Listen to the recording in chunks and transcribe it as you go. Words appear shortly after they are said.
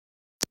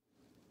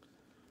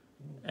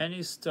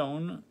any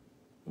stone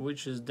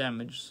which is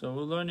damaged. So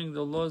we're learning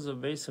the laws of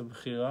Bais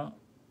Habechirah,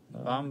 the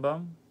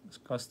Rambam, is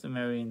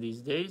customary in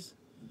these days.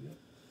 Yep.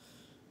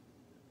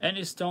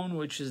 Any stone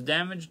which is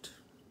damaged,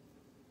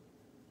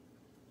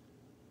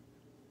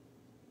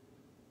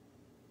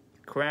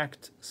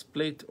 cracked,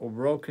 split, or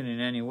broken in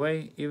any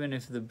way, even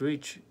if the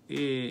breach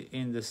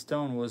in the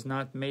stone was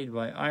not made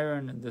by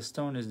iron, the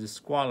stone is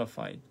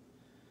disqualified.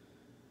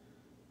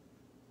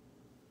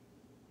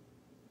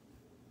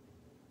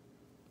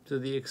 To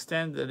the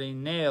extent that a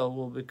nail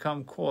will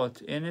become caught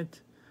in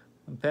it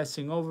when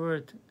passing over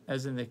it,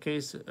 as in the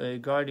case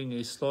regarding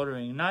a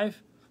slaughtering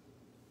knife,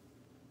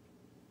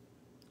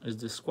 is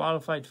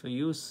disqualified for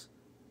use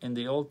in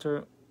the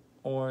altar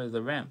or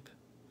the ramp,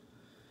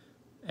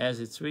 as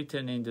it's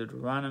written in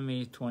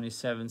Deuteronomy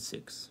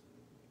 27:6.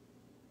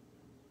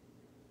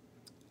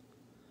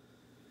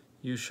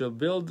 You shall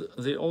build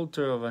the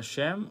altar of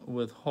Hashem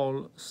with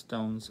whole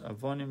stones,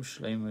 avonim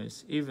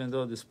shleimus. Even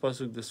though this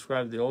pasuk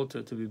described the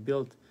altar to be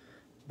built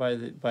by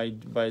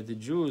the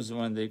Jews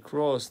when they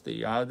crossed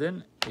the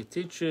Yarden, it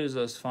teaches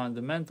us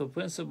fundamental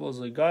principles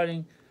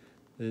regarding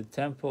the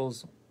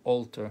temple's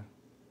altar.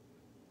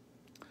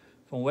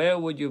 From where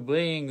would you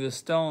bring the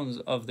stones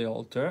of the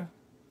altar?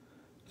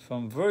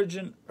 From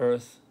virgin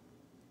earth.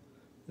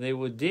 They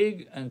would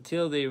dig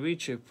until they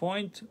reach a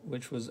point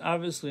which was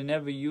obviously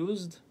never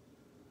used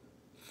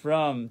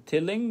from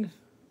tilling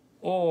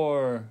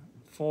or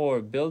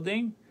for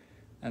building,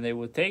 and they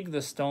would take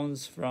the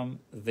stones from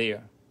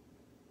there.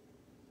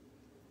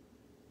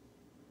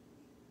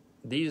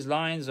 These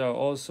lines are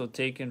also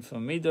taken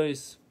from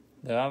Midos.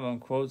 The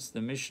Rambam quotes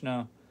the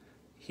Mishnah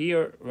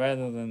here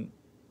rather than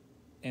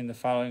in the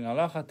following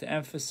halacha to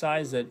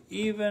emphasize that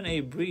even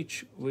a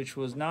breach which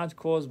was not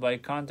caused by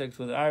contact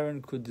with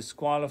iron could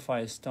disqualify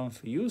a stone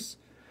for use.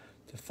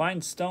 To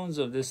find stones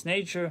of this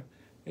nature,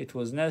 it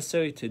was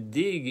necessary to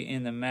dig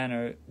in the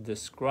manner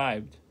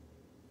described.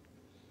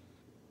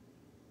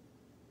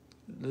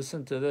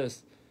 Listen to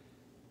this.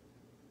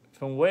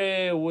 From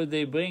where would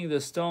they bring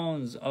the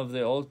stones of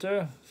the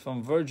altar?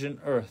 From virgin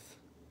earth.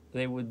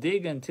 They would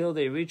dig until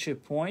they reach a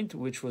point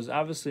which was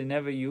obviously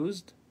never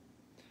used,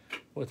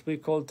 what we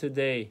call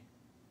today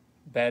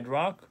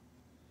bedrock.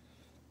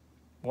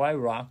 Why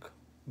rock?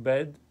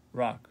 Bed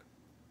rock.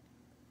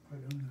 I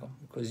don't know.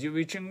 Because you're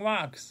reaching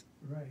rocks.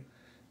 Right.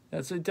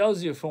 That's what it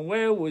tells you. From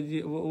where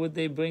would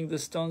they bring the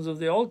stones of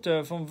the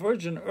altar? From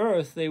virgin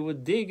earth. They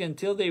would dig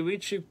until they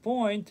reach a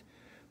point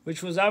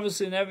which was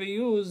obviously never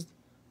used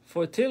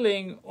for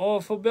tilling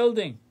or for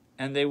building,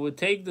 and they would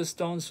take the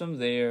stones from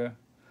there.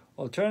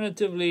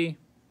 Alternatively,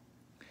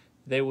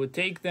 they would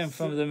take them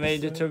from the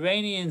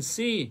Mediterranean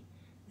Sea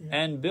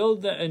and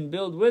build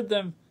with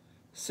them.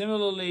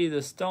 Similarly,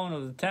 the stone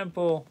of the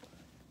temple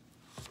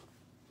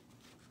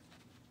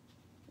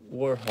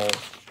were whole.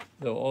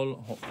 They're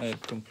all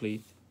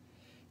complete.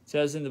 It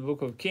says in the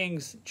book of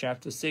Kings,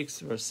 chapter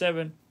 6, verse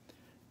 7,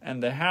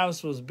 and the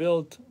house was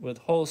built with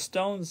whole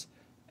stones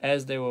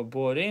as they were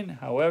brought in.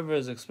 However,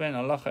 as explained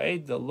in Halacha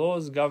 8, the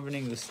laws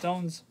governing the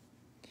stones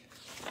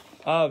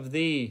of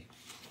the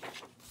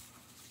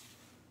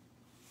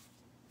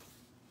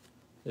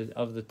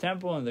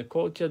temple and the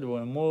courtyard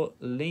were more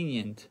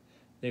lenient.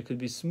 They could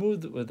be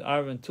smoothed with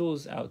iron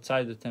tools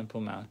outside the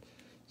temple mount.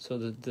 So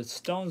the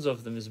stones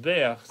of the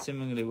Mizbeach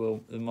seemingly were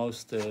the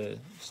most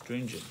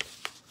stringent.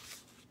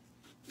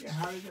 Yeah,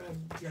 how are you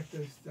going to get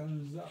those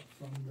stones up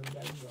from the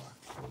bedrock?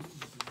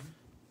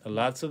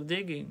 Lots of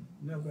digging.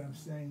 No, but I'm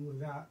saying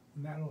without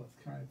metal,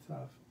 it's kind of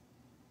tough.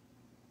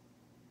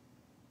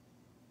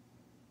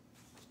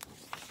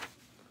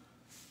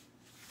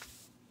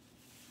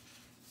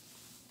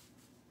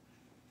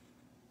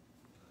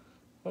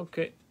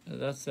 Okay,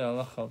 that's the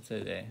halacha of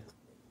today.